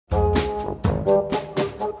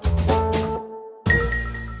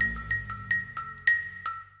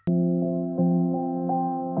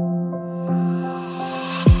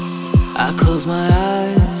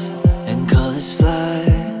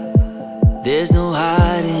There's no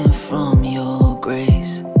hiding from your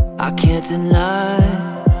grace. I can't deny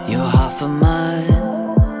you're half of mine,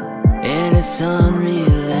 and it's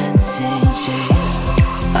unrelenting chase.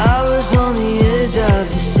 I was on the edge of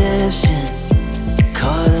deception,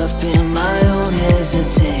 caught up in my own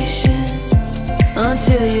hesitation,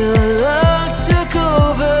 until your love took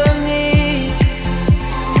over me.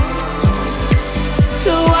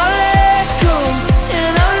 So I let go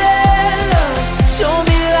and I let love show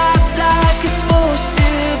me life like it's supposed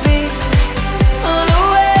to be. On a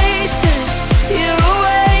oasis, here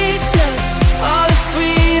awaits us all the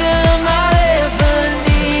freedom I'll ever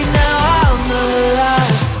need. Now I'm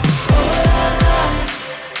alive. Oh la la,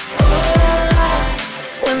 oh la la.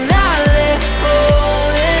 When I let go,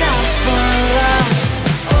 then I find life.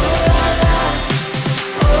 Oh la la,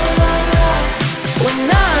 oh la la. When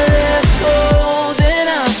I let go, then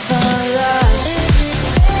I find life.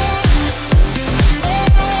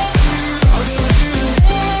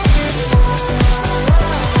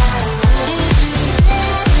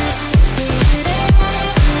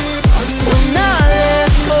 When I let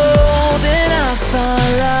go, then I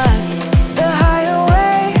find life. The higher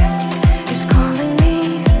way is calling me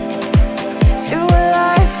to a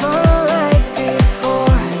life unlike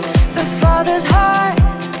before. The Father's heart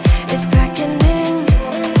is beckoning,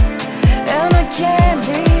 and I can't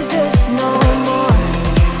resist no more.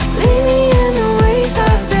 Lead me in the ways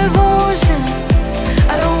of devotion.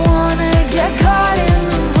 I don't wanna get caught in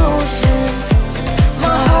the motions.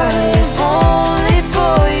 My heart is only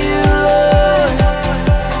for you, Lord.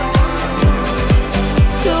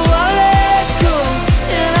 So I let go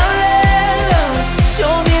and I let love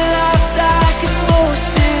show me life like it's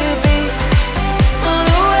supposed to be. On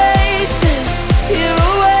a oasis, here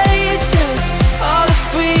awaits us all the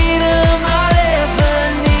freedom I'll ever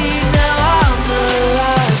need. Now I'm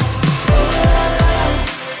alive. Oh la la,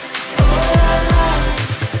 oh la la.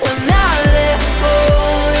 When I let go,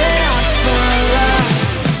 then I find life.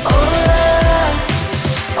 Oh la la,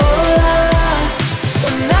 oh la la.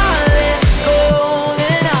 When I let go,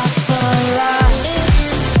 then I find life.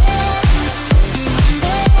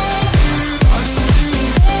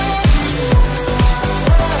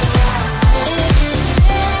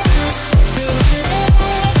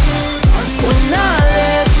 When I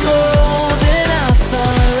let go, then I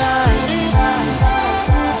find life.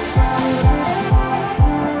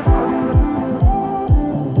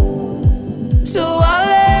 So I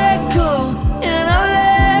let go and I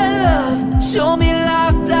let love show me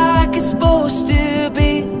life like it's supposed to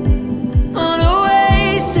be. On a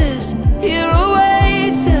oasis, here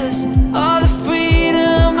awaits us all the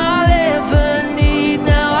freedom I'll ever need.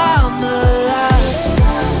 Now I'm alive.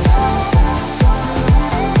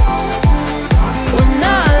 When I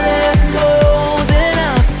let go, then I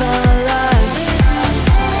find life.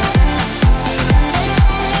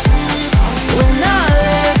 When I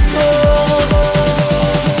let go,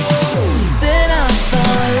 then I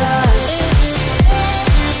find life.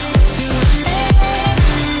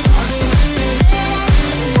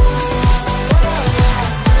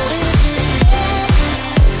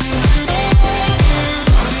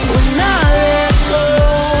 When I let go,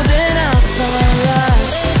 then I find life.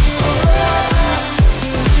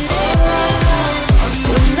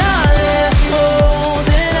 When I let go,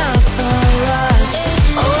 then I find life.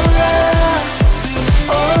 Oh la la,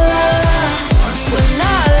 oh la la. When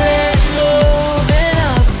I let go, then I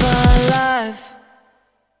find life.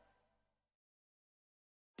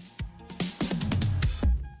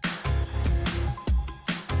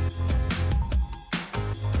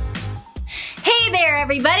 Hey there,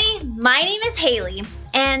 everybody! My name is Haley,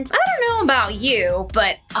 and I don't know about you,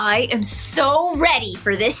 but I am so ready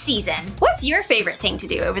for this season. What's your favorite thing to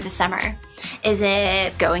do over the summer? Is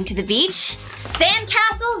it going to the beach?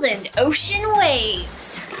 Sandcastles and ocean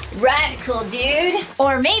waves. Radical, dude.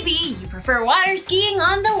 Or maybe you prefer water skiing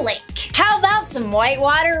on the lake. How about some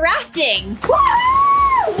whitewater rafting? Woo!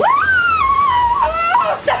 Woo!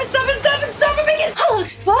 Stop it, make it. Oh,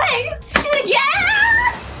 it's fun. Let's do it again.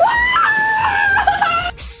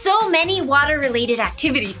 So many water-related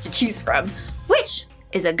activities to choose from, which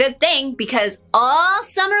is a good thing because all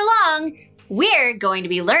summer long, we're going to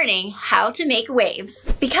be learning how to make waves.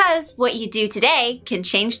 Because what you do today can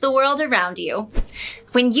change the world around you.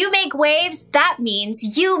 When you make waves, that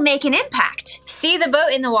means you make an impact. See the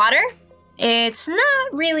boat in the water? It's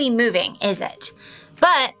not really moving, is it?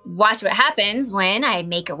 But watch what happens when I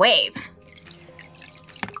make a wave.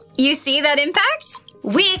 You see that impact?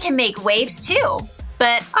 We can make waves too.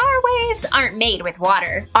 But our waves aren't made with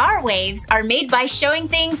water. Our waves are made by showing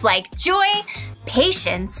things like joy,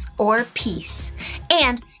 patience, or peace.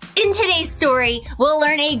 And In today's story, we'll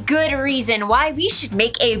learn a good reason why we should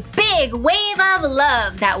make a big wave of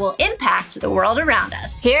love that will impact the world around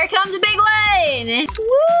us. Here comes a big one!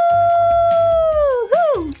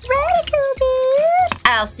 Woo! Radical, dude!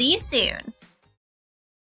 I'll see you soon.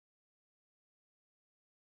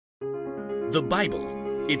 The Bible.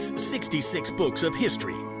 It's 66 books of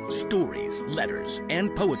history, stories, letters,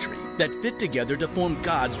 and poetry that fit together to form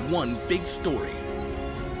God's one big story.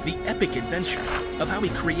 The epic adventure of how He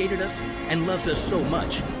created us and loves us so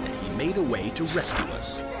much that He made a way to rescue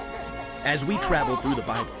us. As we travel through the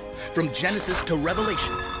Bible, from Genesis to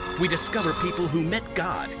Revelation, we discover people who met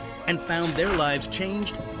God and found their lives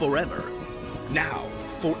changed forever. Now,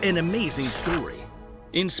 for an amazing story,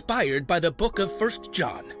 inspired by the book of 1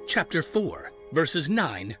 John, chapter 4, verses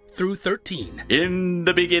 9 through 13. In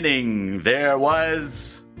the beginning, there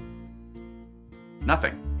was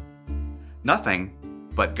nothing. Nothing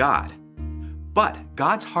but God. But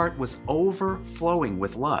God's heart was overflowing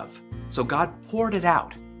with love, so God poured it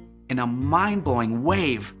out in a mind-blowing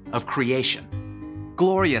wave of creation.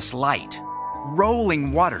 Glorious light,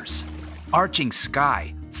 rolling waters, arching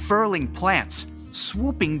sky, furling plants,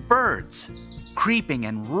 swooping birds, creeping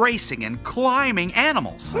and racing and climbing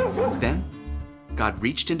animals. Then, God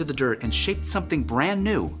reached into the dirt and shaped something brand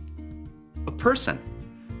new. A person.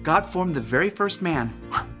 God formed the very first man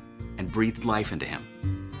and breathed life into him.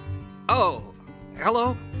 Oh,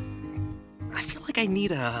 hello? I feel like I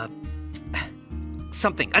need a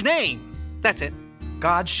name. That's it.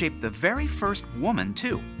 God shaped the very first woman,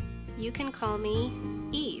 too. You can call me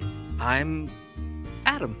Eve. I'm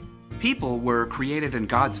Adam. People were created in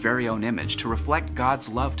God's very own image to reflect God's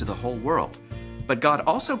love to the whole world. But God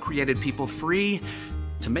also created people free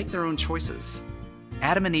to make their own choices.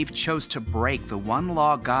 Adam and Eve chose to break the one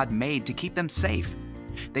law God made to keep them safe.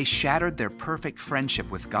 They shattered their perfect friendship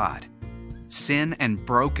with God. Sin and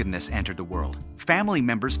brokenness entered the world. Family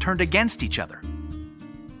members turned against each other.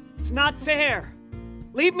 It's not fair.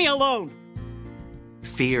 Leave me alone.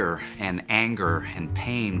 Fear and anger and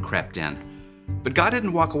pain crept in. But God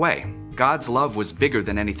didn't walk away. God's love was bigger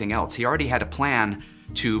than anything else. He already had a plan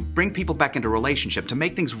to bring people back into relationship, to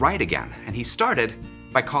make things right again. And He started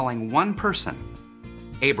by calling one person,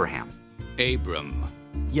 Abraham. Abram,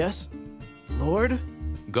 Yes, Lord?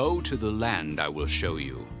 go to the land I will show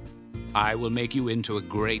you. I will make you into a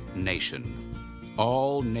great nation.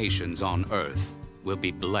 All nations on earth will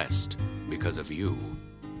be blessed because of you.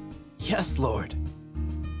 Yes, Lord.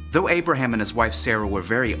 Though Abraham and his wife Sarah were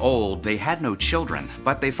very old, they had no children,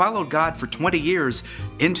 but they followed God for 20 years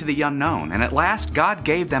into the unknown, and at last God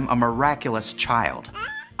gave them a miraculous child,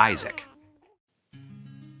 Isaac.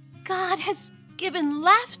 God has given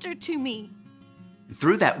laughter to me.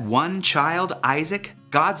 Through that one child, Isaac,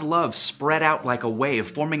 God's love spread out like a wave,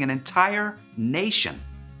 forming an entire nation,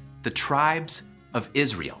 the tribes of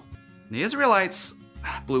Israel. The Israelites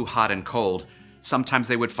blew hot and cold. Sometimes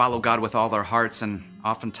they would follow God with all their hearts, and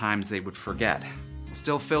oftentimes they would forget.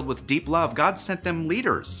 Still filled with deep love, God sent them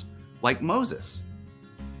leaders like Moses.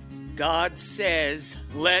 God says,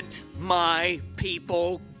 let my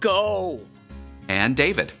people go. And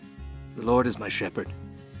David. The Lord is my shepherd.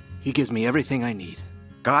 He gives me everything I need.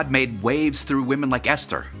 God made waves through women like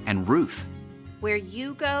Esther and Ruth. Where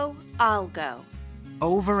you go, I'll go.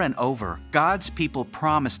 Over and over, God's people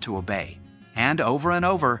promised to obey. And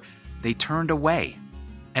over, they turned away.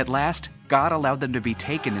 At last, God allowed them to be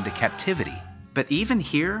taken into captivity. But even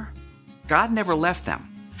here, God never left them.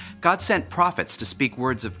 God sent prophets to speak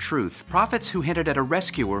words of truth, prophets who hinted at a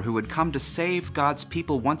rescuer who would come to save God's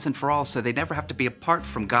people once and for all so they'd never have to be apart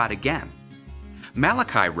from God again.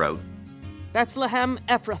 Malachi wrote, Bethlehem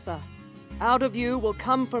Ephrathah, out of you will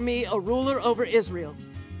come for me a ruler over Israel.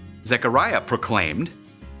 Zechariah proclaimed,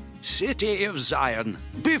 City of Zion,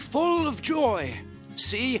 be full of joy.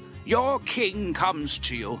 See, your king comes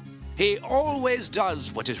to you. He always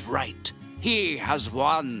does what is right. He has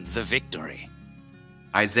won the victory.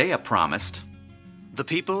 Isaiah promised, The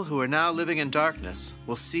people who are now living in darkness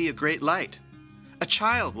will see a great light. A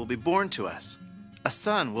child will be born to us. A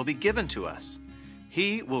son will be given to us.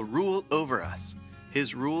 He will rule over us.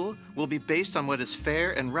 His rule will be based on what is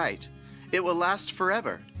fair and right. It will last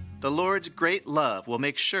forever. The Lord's great love will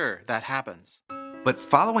make sure that happens. But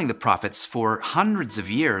following the prophets for hundreds of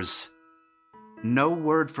years, no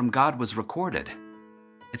word from God was recorded.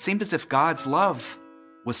 It seemed as if God's love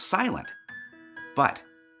was silent. But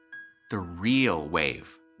the real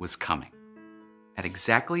wave was coming. At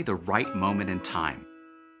exactly the right moment in time,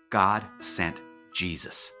 God sent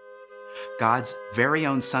Jesus. God's very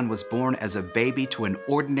own son was born as a baby to an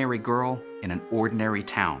ordinary girl in an ordinary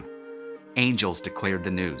town. Angels declared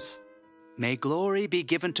the news. May glory be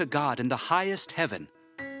given to God in the highest heaven,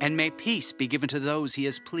 and may peace be given to those he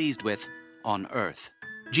is pleased with on earth.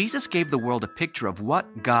 Jesus gave the world a picture of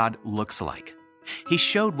what God looks like. He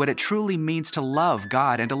showed what it truly means to love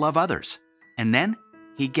God and to love others. And then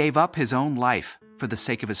he gave up his own life for the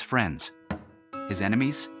sake of his friends, his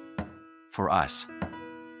enemies, for us.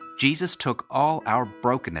 Jesus took all our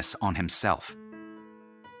brokenness on himself,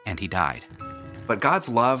 and he died. But God's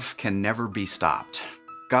love can never be stopped.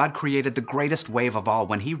 God created the greatest wave of all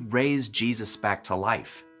when he raised Jesus back to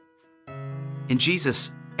life. In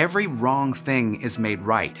Jesus, every wrong thing is made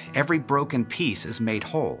right. Every broken piece is made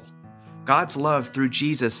whole. God's love through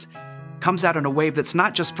Jesus comes out in a wave that's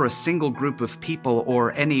not just for a single group of people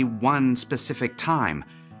or any one specific time.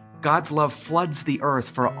 God's love floods the earth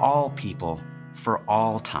for all people, for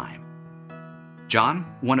all time. John,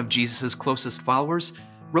 one of Jesus' closest followers,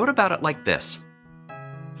 wrote about it like this.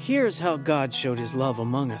 Here's how God showed his love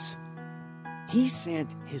among us. He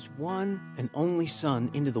sent his one and only Son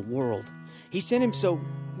into the world. He sent him so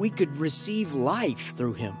we could receive life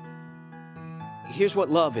through him. Here's what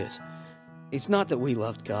love is. It's not that we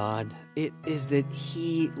loved God. It is that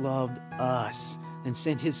he loved us and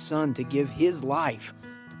sent his Son to give his life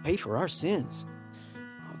to pay for our sins.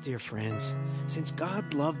 Oh, dear friends, since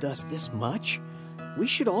God loved us this much, we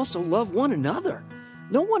should also love one another.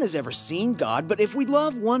 No one has ever seen God, but if we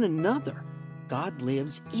love one another, God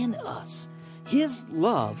lives in us. His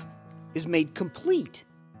love is made complete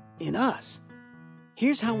in us.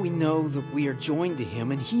 Here's how we know that we are joined to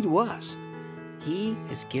him and he to us. He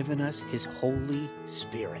has given us his Holy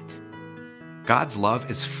Spirit. God's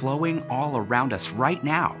love is flowing all around us right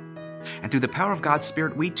now. And through the power of God's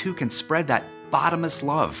Spirit, we too can spread that bottomless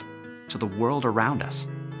love to the world around us.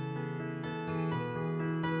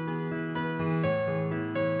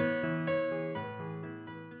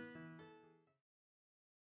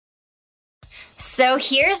 So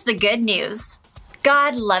here's the good news.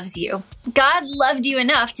 God loves you. God loved you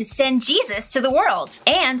enough to send Jesus to the world.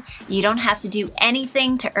 And you don't have to do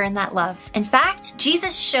anything to earn that love. In fact,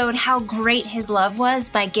 Jesus showed how great his love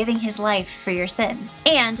was by giving his life for your sins.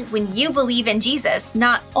 And when you believe in Jesus,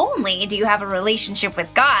 not only do you have a relationship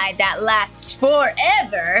with God that lasts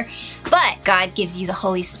forever, but God gives you the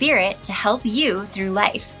Holy Spirit to help you through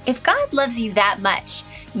life. If God loves you that much,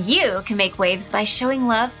 you can make waves by showing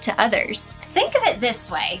love to others. Think of it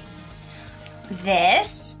this way.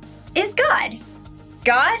 This is God.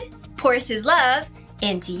 God pours his love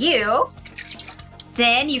into you.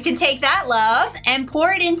 Then you can take that love and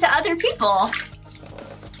pour it into other people.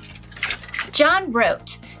 John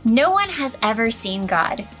wrote, "No one has ever seen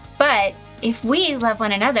God, but if we love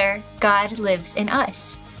one another, God lives in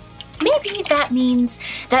us." Maybe that means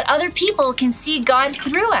that other people can see God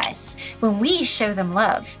through us when we show them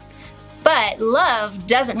love. But love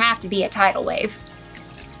doesn't have to be a tidal wave.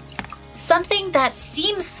 Something that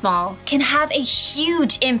seems small can have a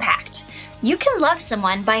huge impact. You can love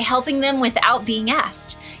someone by helping them without being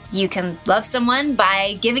asked. You can love someone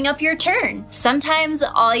by giving up your turn. Sometimes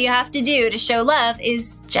all you have to do to show love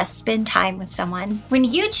is just spend time with someone. When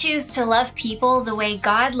you choose to love people the way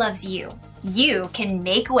God loves you, you can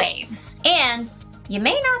make waves. And you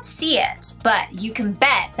may not see it, but you can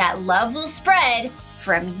bet that love will spread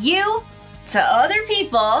from you to other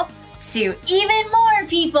people to even more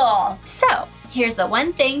people. So here's the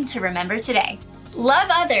one thing to remember today. Love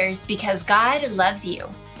others because God loves you.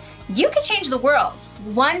 You can change the world,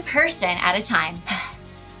 one person at a time.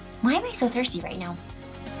 Why am I so thirsty right now?